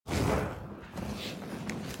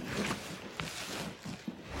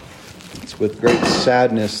with great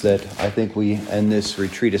sadness that I think we end this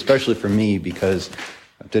retreat, especially for me, because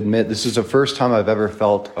I have to admit, this is the first time I've ever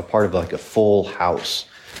felt a part of like a full house.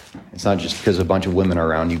 It's not just because a bunch of women are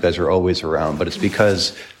around, you guys are always around, but it's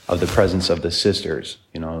because of the presence of the sisters.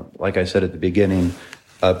 You know, like I said at the beginning,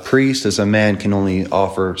 a priest as a man can only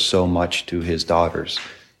offer so much to his daughters.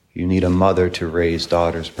 You need a mother to raise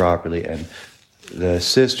daughters properly, and the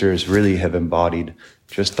sisters really have embodied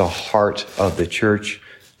just the heart of the church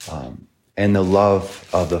and the love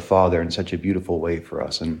of the Father in such a beautiful way for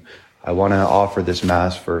us. And I want to offer this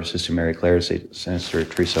Mass for Sister Mary Claire, Sister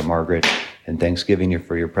Teresa Margaret, and thanksgiving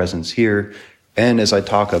for your presence here. And as I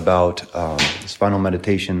talk about this final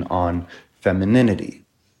meditation on femininity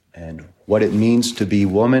and what it means to be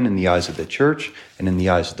woman in the eyes of the church and in the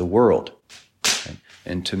eyes of the world.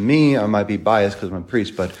 And to me, I might be biased because I'm a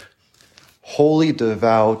priest, but holy,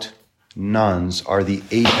 devout nuns are the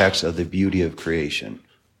apex of the beauty of creation,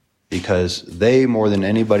 because they, more than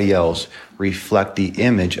anybody else, reflect the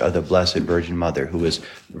image of the Blessed Virgin Mother, who is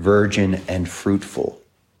virgin and fruitful.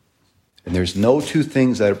 And there's no two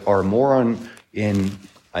things that are more in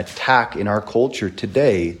attack in our culture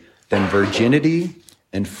today than virginity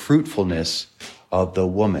and fruitfulness of the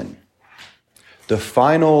woman. The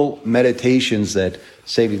final meditations that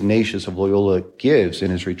St. Ignatius of Loyola gives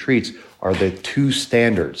in his retreats are the two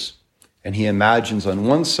standards. And he imagines on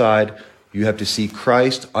one side, you have to see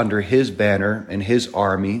Christ under his banner and his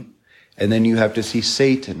army, and then you have to see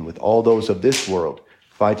Satan with all those of this world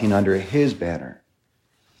fighting under his banner.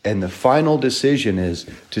 And the final decision is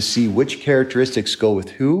to see which characteristics go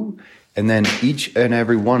with who, and then each and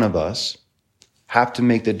every one of us have to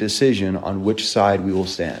make the decision on which side we will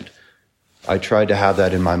stand. I tried to have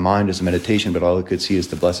that in my mind as a meditation, but all I could see is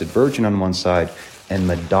the Blessed Virgin on one side and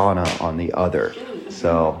Madonna on the other.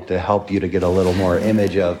 So to help you to get a little more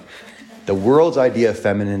image of the world's idea of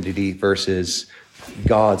femininity versus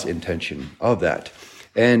God's intention of that.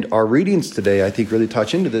 And our readings today, I think, really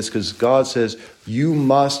touch into this, because God says, you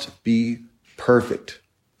must be perfect.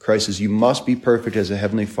 Christ says, you must be perfect as the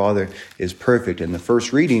Heavenly Father is perfect. In the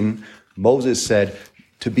first reading, Moses said,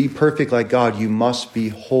 to be perfect like God, you must be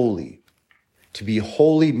holy. To be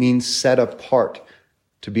holy means set apart.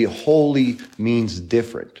 To be holy means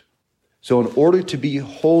different. So in order to be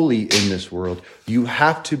holy in this world, you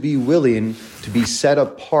have to be willing to be set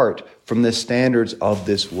apart from the standards of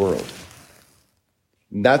this world.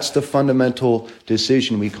 That's the fundamental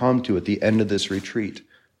decision we come to at the end of this retreat,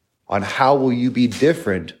 on how will you be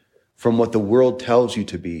different from what the world tells you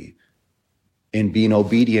to be in being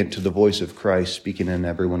obedient to the voice of Christ speaking in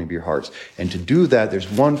every one of your hearts. And to do that, there's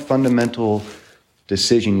one fundamental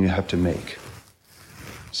decision you have to make.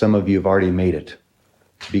 Some of you have already made it.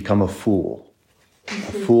 To become a fool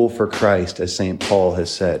for Christ, as St. Paul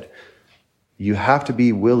has said. You have to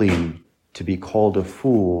be willing to be called a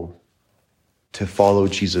fool to follow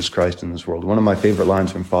Jesus Christ in this world. One of my favorite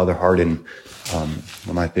lines from Father Hardon, one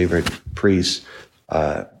of my favorite priests,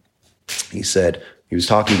 he said, he was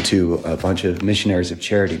talking to a bunch of missionaries of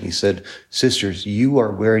charity, and he said, sisters, you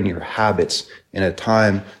are wearing your habits in a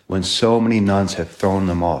time when so many nuns have thrown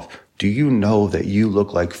them off. Do you know that you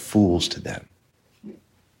look like fools to them?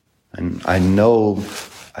 And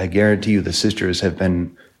I guarantee you the sisters have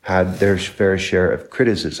had their fair share of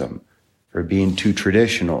criticism for being too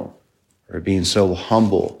traditional or being so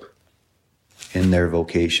humble in their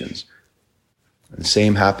vocations. And the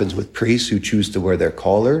same happens with priests who choose to wear their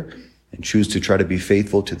collar and choose to try to be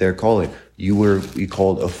faithful to their calling. You will be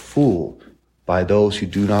called a fool by those who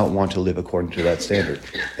do not want to live according to that standard.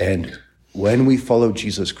 And when we follow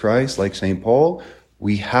Jesus Christ, like St. Paul,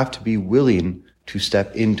 we have to be willing to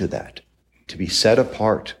step into that, to be set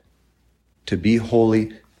apart, to be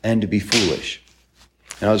holy, and to be foolish.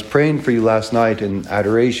 And I was praying for you last night in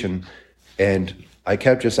adoration, and I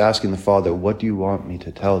kept just asking the Father, what do you want me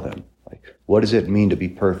to tell them? Like, what does it mean to be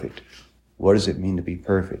perfect? What does it mean to be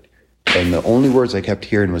perfect? And the only words I kept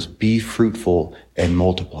hearing was, be fruitful and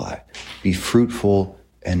multiply. Be fruitful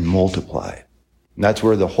and multiply. And that's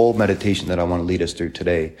where the whole meditation that I want to lead us through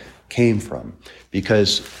today came from.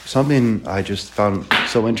 Because something I just found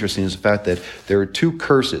so interesting is the fact that there are two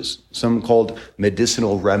curses, some called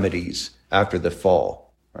medicinal remedies after the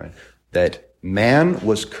fall, right? That man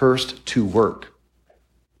was cursed to work,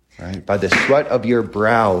 right? By the sweat of your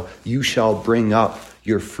brow, you shall bring up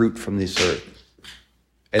your fruit from this earth.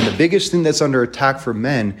 And the biggest thing that's under attack for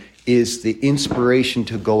men is the inspiration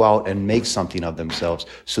to go out and make something of themselves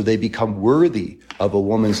so they become worthy of a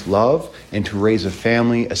woman's love and to raise a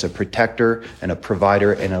family as a protector and a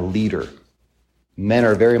provider and a leader. Men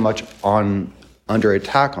are very much under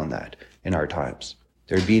attack on that in our times.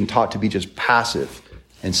 They're being taught to be just passive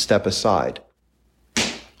and step aside.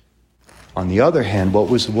 On the other hand, what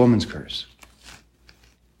was the woman's curse?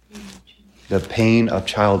 The pain of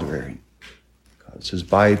childbearing. God says,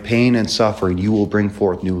 by pain and suffering, you will bring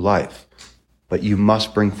forth new life. But you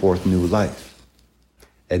must bring forth new life.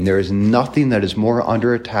 And there is nothing that is more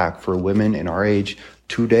under attack for women in our age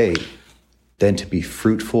today than to be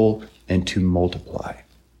fruitful and to multiply.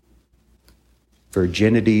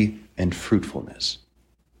 Virginity and fruitfulness.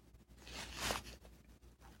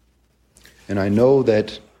 And I know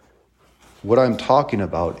that what I'm talking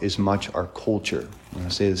about is much our culture. I'm going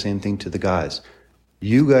to say the same thing to the guys.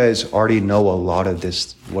 You guys already know a lot of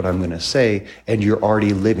this, what I'm going to say, and you're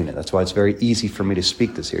already living it. That's why it's very easy for me to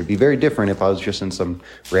speak this here. It'd be very different if I was just in some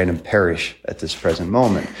random parish at this present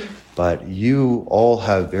moment. But you all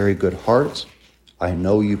have very good hearts. I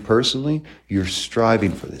know you personally. You're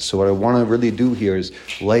striving for this. So what I want to really do here is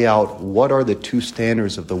lay out what are the two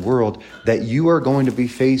standards of the world that you are going to be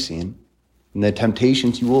facing and the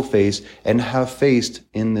temptations you will face and have faced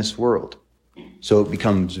in this world. So it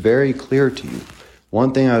becomes very clear to you.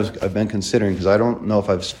 One thing I've been considering, because I don't know if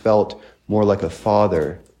I've felt more like a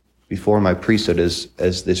father before my priesthood as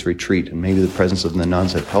this retreat, and maybe the presence of the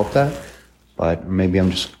nuns have helped that, but maybe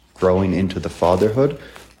I'm just growing into the fatherhood.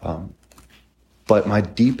 But my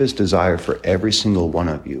deepest desire for every single one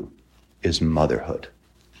of you is motherhood.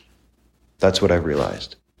 That's what I've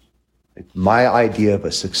realized. My idea of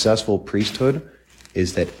a successful priesthood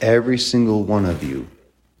is that every single one of you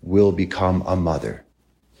will become a mother.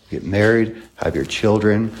 Get married, have your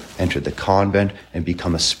children, enter the convent, and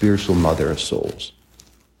become a spiritual mother of souls.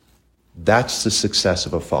 That's the success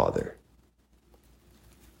of a father.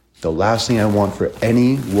 The last thing I want for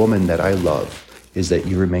any woman that I love is that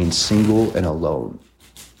you remain single and alone.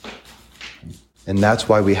 And that's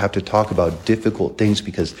why we have to talk about difficult things,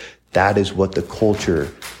 because that is what the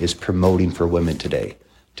culture is promoting for women today.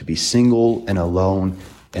 To be single and alone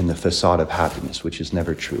and the facade of happiness, which is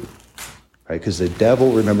never true. Right? Because the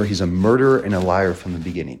devil, remember, he's a murderer and a liar from the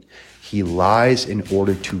beginning. He lies in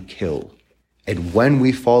order to kill. And when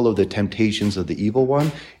we follow the temptations of the evil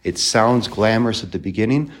one, it sounds glamorous at the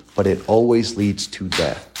beginning, but it always leads to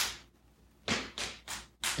death.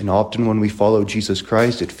 And often when we follow Jesus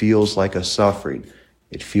Christ, it feels like a suffering.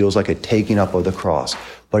 It feels like a taking up of the cross.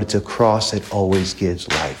 But it's a cross that always gives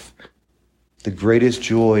life. The greatest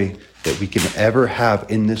joy that we can ever have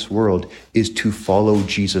in this world is to follow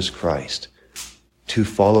Jesus Christ, to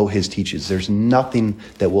follow his teachings. There's nothing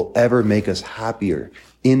that will ever make us happier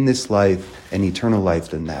in this life and eternal life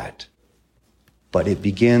than that. But it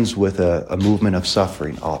begins with a movement of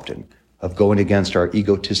suffering often, of going against our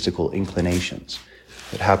egotistical inclinations.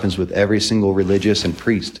 It happens with every single religious and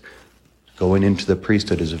priest. Going into the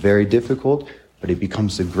priesthood is very difficult, but it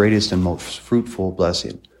becomes the greatest and most fruitful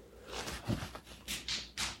blessing.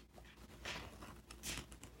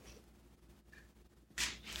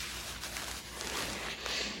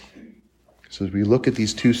 So as we look at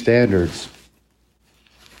these two standards,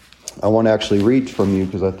 I want to actually read from you,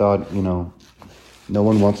 because I thought, no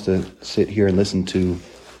one wants to sit here and listen to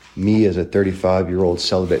me as a 35-year-old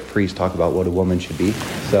celibate priest talk about what a woman should be.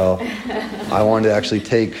 So I wanted to actually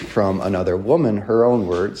take from another woman her own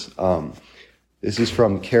words. This is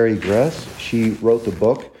from Carrie Gress. She wrote the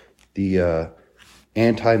book, The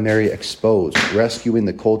Anti-Mary Exposed, Rescuing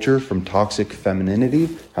the Culture from Toxic Femininity.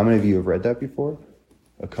 How many of you have read that before?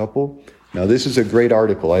 A couple? Now, this is a great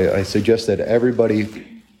article. I suggest that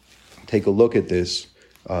everybody take a look at this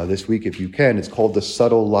this week if you can. It's called The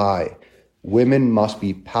Subtle Lie. Women must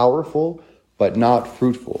be powerful, but not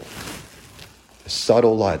fruitful. The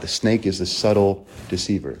subtle lie. The snake is the subtle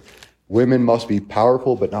deceiver. Women must be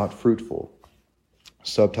powerful, but not fruitful.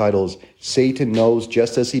 Subtitles, Satan knows,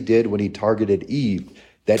 just as he did when he targeted Eve,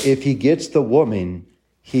 that if he gets the woman,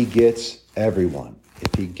 he gets everyone.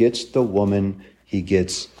 If he gets the woman, he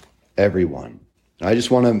gets everyone. I just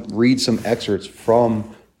want to read some excerpts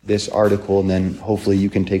from this article, and then hopefully you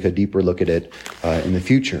can take a deeper look at it in the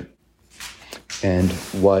future. And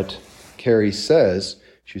what Carrie says,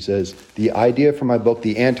 she says, the idea for my book,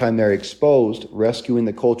 The Anti-Mary Exposed, Rescuing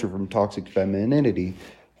the Culture from Toxic Femininity,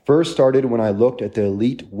 first started when I looked at the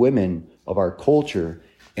elite women of our culture,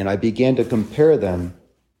 and I began to compare them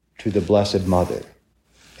to the Blessed Mother.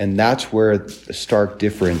 And that's where the stark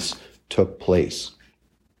difference took place.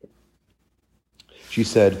 She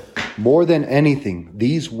said, more than anything,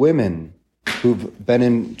 these women who've been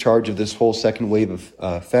in charge of this whole second wave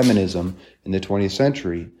of feminism in the 20th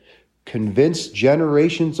century convinced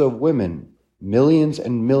generations of women, millions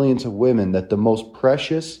and millions of women, that the most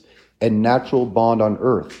precious and natural bond on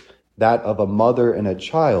earth, that of a mother and a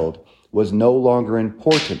child, was no longer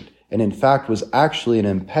important and in fact was actually an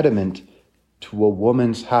impediment to a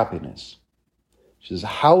woman's happiness. She says,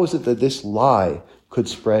 how is it that this lie could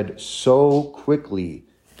spread so quickly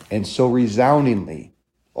and so resoundingly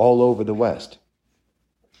all over the West?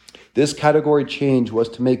 This category change was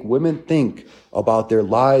to make women think about their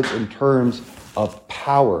lives in terms of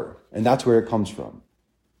power, and that's where it comes from.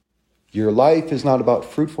 Your life is not about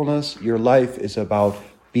fruitfulness. Your life is about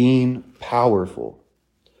being powerful.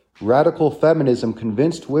 Radical feminism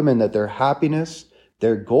convinced women that their happiness,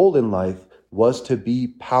 their goal in life, was to be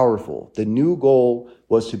powerful. The new goal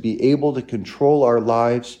was to be able to control our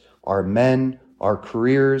lives, our men, our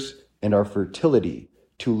careers, and our fertility,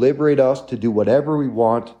 to liberate us to do whatever we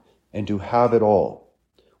want and to have it all.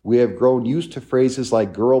 We have grown used to phrases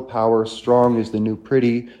like girl power, strong is the new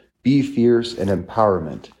pretty, be fierce, and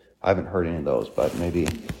empowerment. I haven't heard any of those, but maybe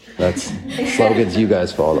that's slogans you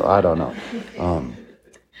guys follow. I don't know.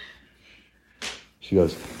 She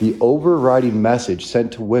goes, the overriding message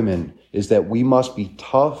sent to women is that we must be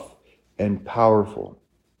tough and powerful.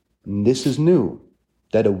 And this is new,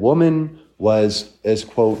 that a woman was as,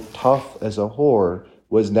 quote, tough as a whore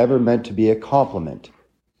was never meant to be a compliment,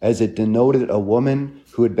 as it denoted a woman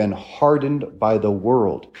who had been hardened by the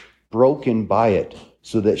world, broken by it,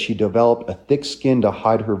 so that she developed a thick skin to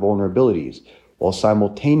hide her vulnerabilities, while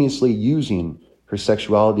simultaneously using her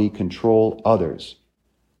sexuality to control others.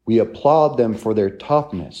 We applaud them for their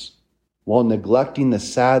toughness, while neglecting the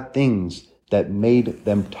sad things that made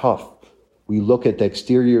them tough. We look at the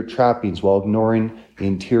exterior trappings while ignoring the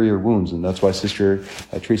interior wounds. And that's why Sister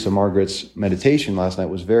Teresa Margaret's meditation last night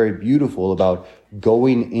was very beautiful about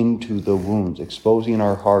going into the wounds, exposing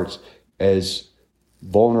our hearts as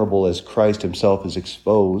vulnerable as Christ himself is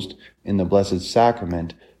exposed in the Blessed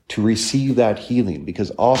Sacrament to receive that healing.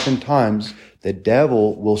 Because oftentimes the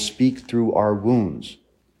devil will speak through our wounds.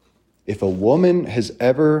 If a woman has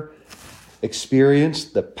ever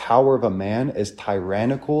experienced the power of a man as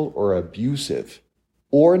tyrannical or abusive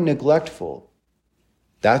or neglectful,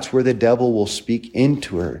 that's where the devil will speak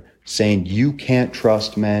into her, saying you can't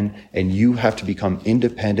trust men and you have to become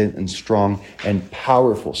independent and strong and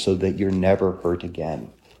powerful so that you're never hurt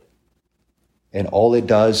again. And all it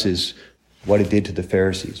does is what it did to the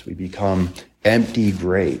Pharisees. We become empty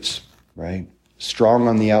graves, right? Strong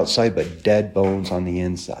on the outside, but dead bones on the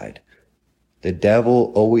inside. The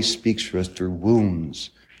devil always speaks to us through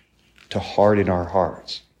wounds to harden our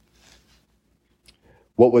hearts.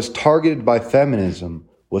 What was targeted by feminism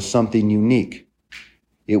was something unique.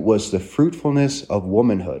 It was the fruitfulness of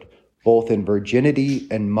womanhood, both in virginity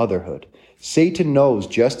and motherhood. Satan knows,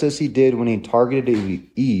 just as he did when he targeted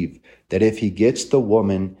Eve, that if he gets the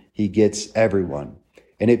woman, he gets everyone.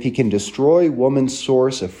 And if he can destroy woman's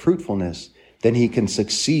source of fruitfulness, then he can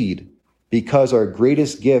succeed, because our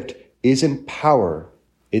greatest gift isn't power,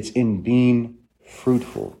 it's in being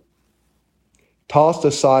fruitful. Tossed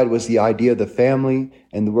aside was the idea of the family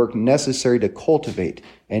and the work necessary to cultivate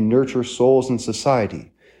and nurture souls in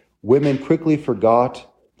society. Women quickly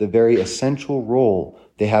forgot the very essential role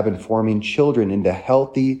they have in forming children into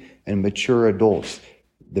healthy and mature adults,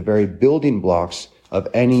 the very building blocks of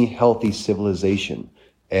any healthy civilization.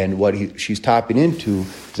 And what she's tapping into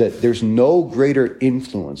is that there's no greater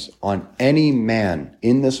influence on any man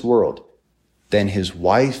in this world than his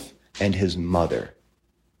wife and his mother.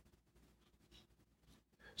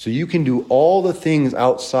 So you can do all the things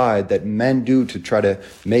outside that men do to try to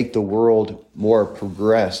make the world more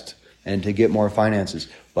progressed and to get more finances.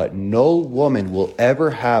 But no woman will ever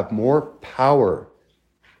have more power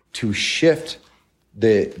to shift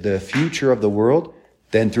the future of the world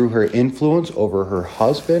than through her influence over her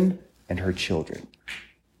husband and her children.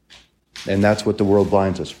 And that's what the world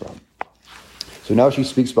blinds us from. So now she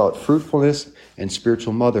speaks about fruitfulness and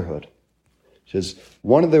spiritual motherhood. She says,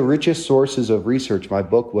 one of the richest sources of research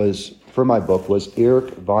for my book was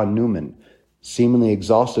Erich von Neumann, seemingly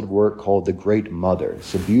exhaustive work called The Great Mother.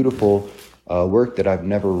 It's a beautiful work that I've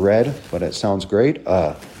never read, but it sounds great.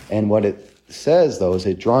 And what it says, though, is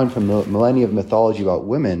it drawn from the millennia of mythology about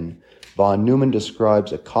women. Von Neumann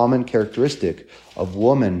describes a common characteristic of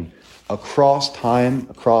woman across time,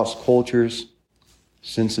 across cultures,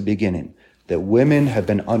 since the beginning, that women have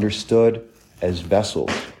been understood as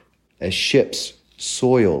vessels, as ships,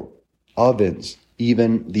 soil, ovens,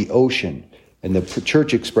 even the ocean. And the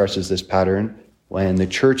church expresses this pattern when the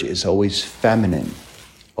church is always feminine,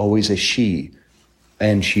 always a she,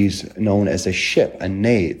 and she's known as a ship, a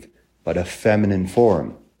nave, but a feminine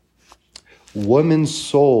form. Women's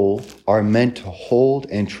soul are meant to hold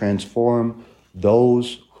and transform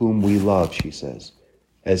those whom we love, she says.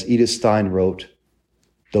 As Edith Stein wrote,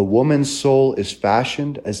 the woman's soul is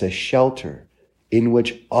fashioned as a shelter in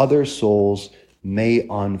which other souls may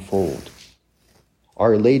unfold.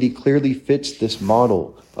 Our Lady clearly fits this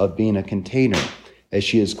model of being a container, as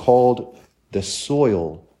she is called the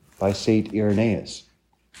soil by St. Irenaeus.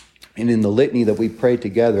 And in the litany that we pray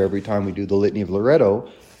together every time we do the Litany of Loretto,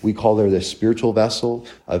 we call her the spiritual vessel,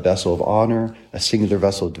 a vessel of honor, a singular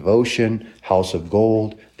vessel of devotion, house of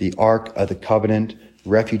gold, the ark of the covenant,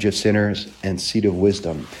 refuge of sinners, and seat of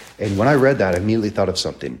wisdom. And when I read that, I immediately thought of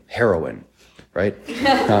something, heroin, right?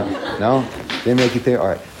 No? Didn't make you think? All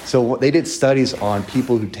right. So they did studies on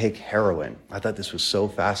people who take heroin. I thought this was so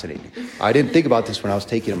fascinating. I didn't think about this when I was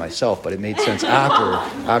taking it myself, but it made sense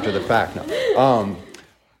after the fact. No.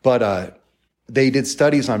 But they did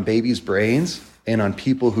studies on babies' brains and on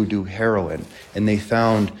people who do heroin, and they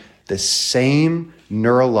found the same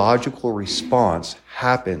neurological response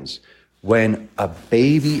happens when a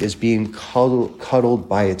baby is being cuddled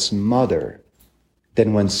by its mother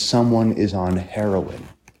than when someone is on heroin.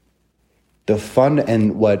 The fun,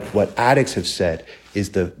 and what addicts have said is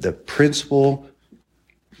the principal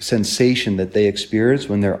sensation that they experience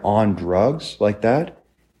when they're on drugs like that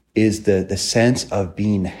is the sense of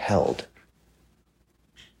being held.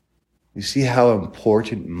 You see how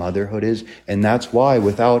important motherhood is? And that's why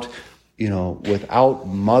without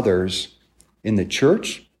mothers in the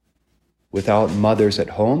church, without mothers at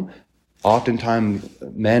home, oftentimes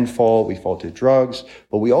we fall to drugs,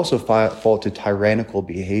 but we also fall to tyrannical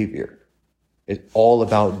behavior. It's all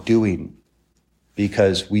about doing,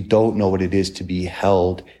 because we don't know what it is to be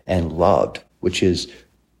held and loved, which is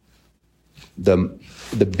the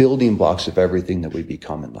building blocks of everything that we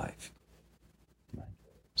become in life.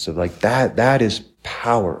 So like that is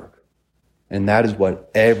power. And that is what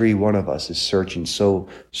every one of us is searching so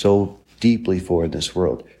deeply for in this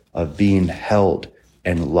world, of being held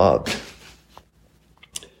and loved.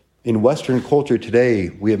 In Western culture today,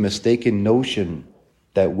 we have mistaken notion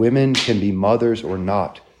that women can be mothers or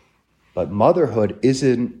not. But motherhood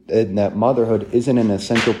isn't an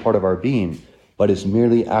essential part of our being, but is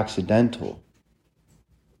merely accidental.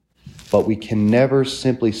 But we can never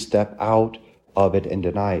simply step out of it and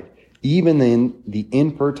deny it. Even the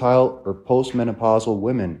infertile or postmenopausal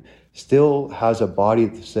women still has a body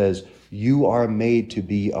that says, you are made to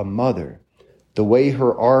be a mother. The way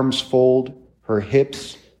her arms fold, her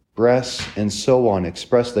hips, breasts, and so on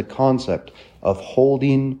express the concept of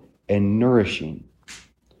holding and nourishing.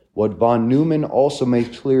 What von Neumann also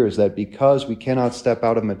makes clear is that because we cannot step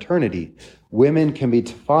out of maternity, women can be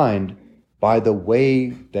defined by the way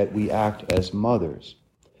that we act as mothers.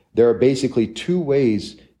 There are basically two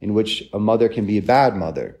ways in which a mother can be a bad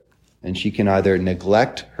mother, and she can either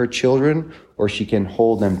neglect her children or she can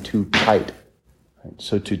hold them too tight. Right?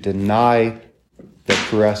 So to deny the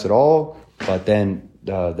caress at all, but then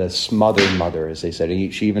the smothering mother, as they said.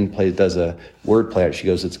 She even does a word play. She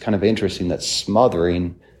goes, it's kind of interesting that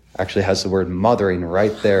smothering actually has the word mothering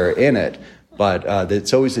right there in it. But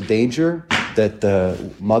it's always a danger that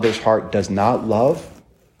the mother's heart does not love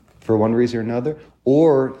for one reason or another,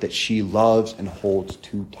 or that she loves and holds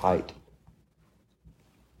too tight.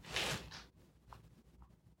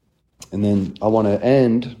 And then I want to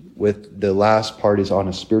end with the last part is on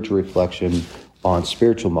a spiritual reflection on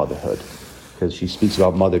spiritual motherhood, because she speaks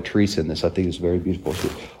about Mother Teresa in this. I think it's very beautiful.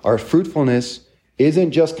 Our fruitfulness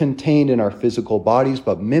isn't just contained in our physical bodies,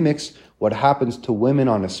 but mimics what happens to women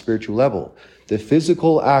on a spiritual level. The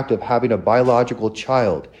physical act of having a biological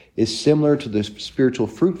child is similar to the spiritual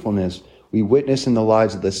fruitfulness we witness in the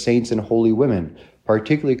lives of the saints and holy women,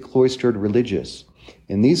 particularly cloistered religious.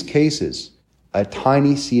 In these cases, a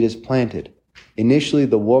tiny seed is planted. Initially,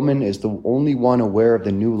 the woman is the only one aware of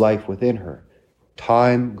the new life within her.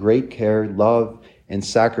 Time, great care, love, and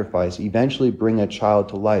sacrifice eventually bring a child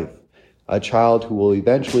to life, a child who will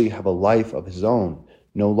eventually have a life of his own,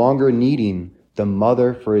 no longer needing the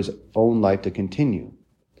mother for his own life to continue.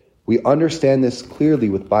 We understand this clearly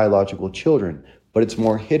with biological children, but it's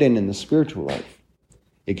more hidden in the spiritual life.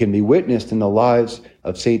 It can be witnessed in the lives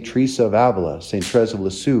of St. Teresa of Avila, St. Therese of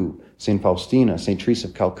Lisieux, St. Faustina, St. Teresa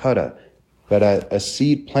of Calcutta, but a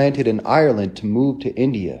seed planted in Ireland to move to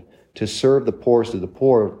India, to serve the poorest of the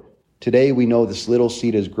poor. Today we know this little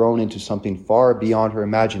seed has grown into something far beyond her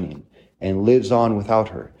imagining and lives on without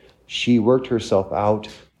her. She worked herself out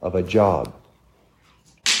of a job.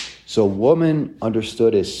 So woman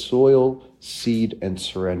understood as soil, seed, and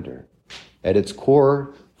surrender. At its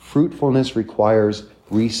core, fruitfulness requires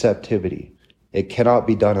receptivity. It cannot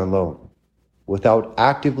be done alone. Without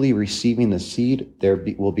actively receiving the seed,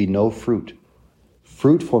 will be no fruit.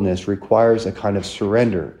 Fruitfulness requires a kind of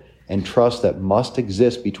surrender and trust that must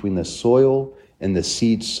exist between the soil and the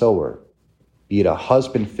seed sower, be it a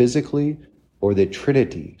husband physically or the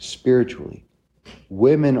Trinity spiritually.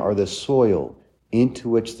 Women are the soil into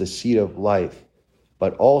which the seed of life,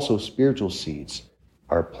 but also spiritual seeds,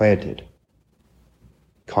 are planted.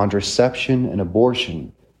 Contraception and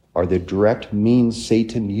abortion are the direct means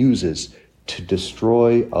Satan uses to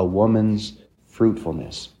destroy a woman's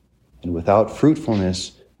fruitfulness. And without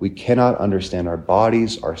fruitfulness, we cannot understand our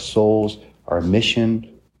bodies, our souls, our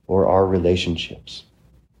mission, or our relationships.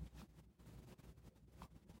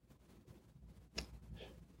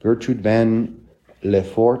 Gertrude van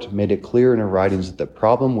Lefort made it clear in her writings that the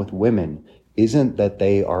problem with women isn't that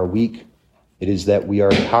they are weak, it is that we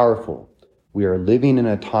are powerful. We are living in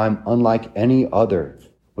a time unlike any other,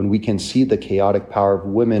 when we can see the chaotic power of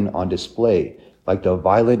women on display, like the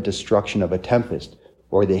violent destruction of a tempest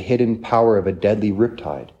or the hidden power of a deadly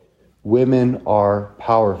riptide. Women are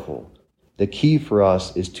powerful. The key for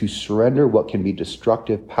us is to surrender what can be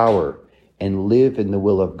destructive power and live in the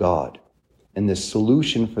will of God. And the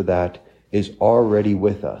solution for that is already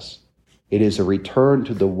with us. It is a return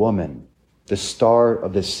to the woman, the star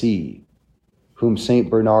of the sea, whom St.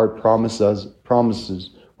 Bernard promises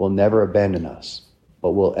will never abandon us,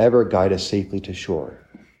 but will ever guide us safely to shore.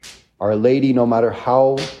 Our Lady, no matter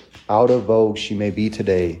how out of vogue she may be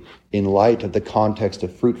today, in light of the context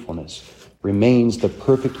of fruitfulness, remains the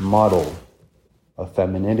perfect model of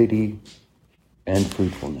femininity and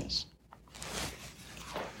fruitfulness.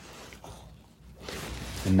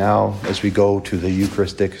 And now, as we go to the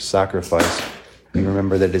Eucharistic sacrifice, we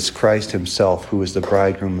remember that it's Christ himself who is the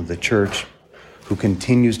bridegroom of the church, who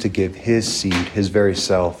continues to give his seed, his very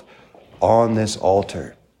self, on this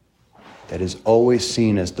altar that is always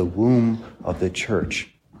seen as the womb of the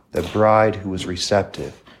church, the bride who is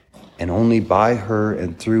receptive, and only by her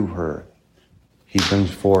and through her he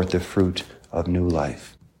brings forth the fruit of new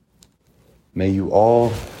life. May you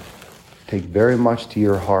all take very much to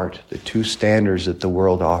your heart the two standards that the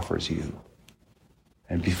world offers you.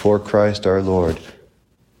 And before Christ our Lord,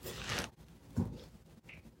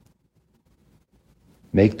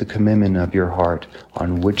 make the commitment of your heart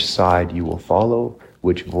on which side you will follow,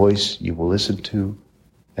 which voice you will listen to,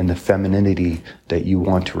 and the femininity that you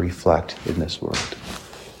want to reflect in this world.